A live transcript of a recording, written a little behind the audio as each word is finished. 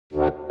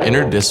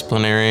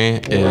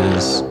Interdisciplinary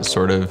is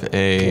sort of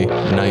a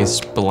nice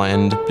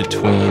blend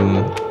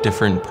between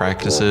different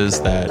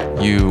practices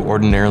that you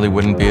ordinarily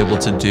wouldn't be able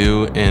to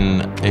do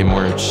in a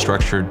more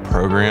structured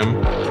program.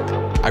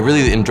 I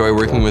really enjoy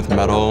working with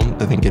metal.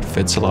 I think it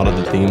fits a lot of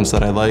the themes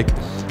that I like.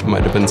 It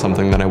might have been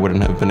something that I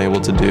wouldn't have been able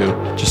to do.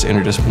 Just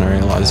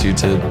interdisciplinary allows you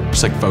to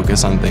just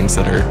focus on things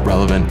that are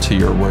relevant to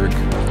your work.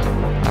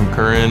 I'm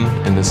Curran,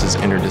 and this is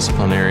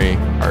Interdisciplinary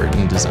Art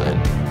and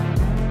Design.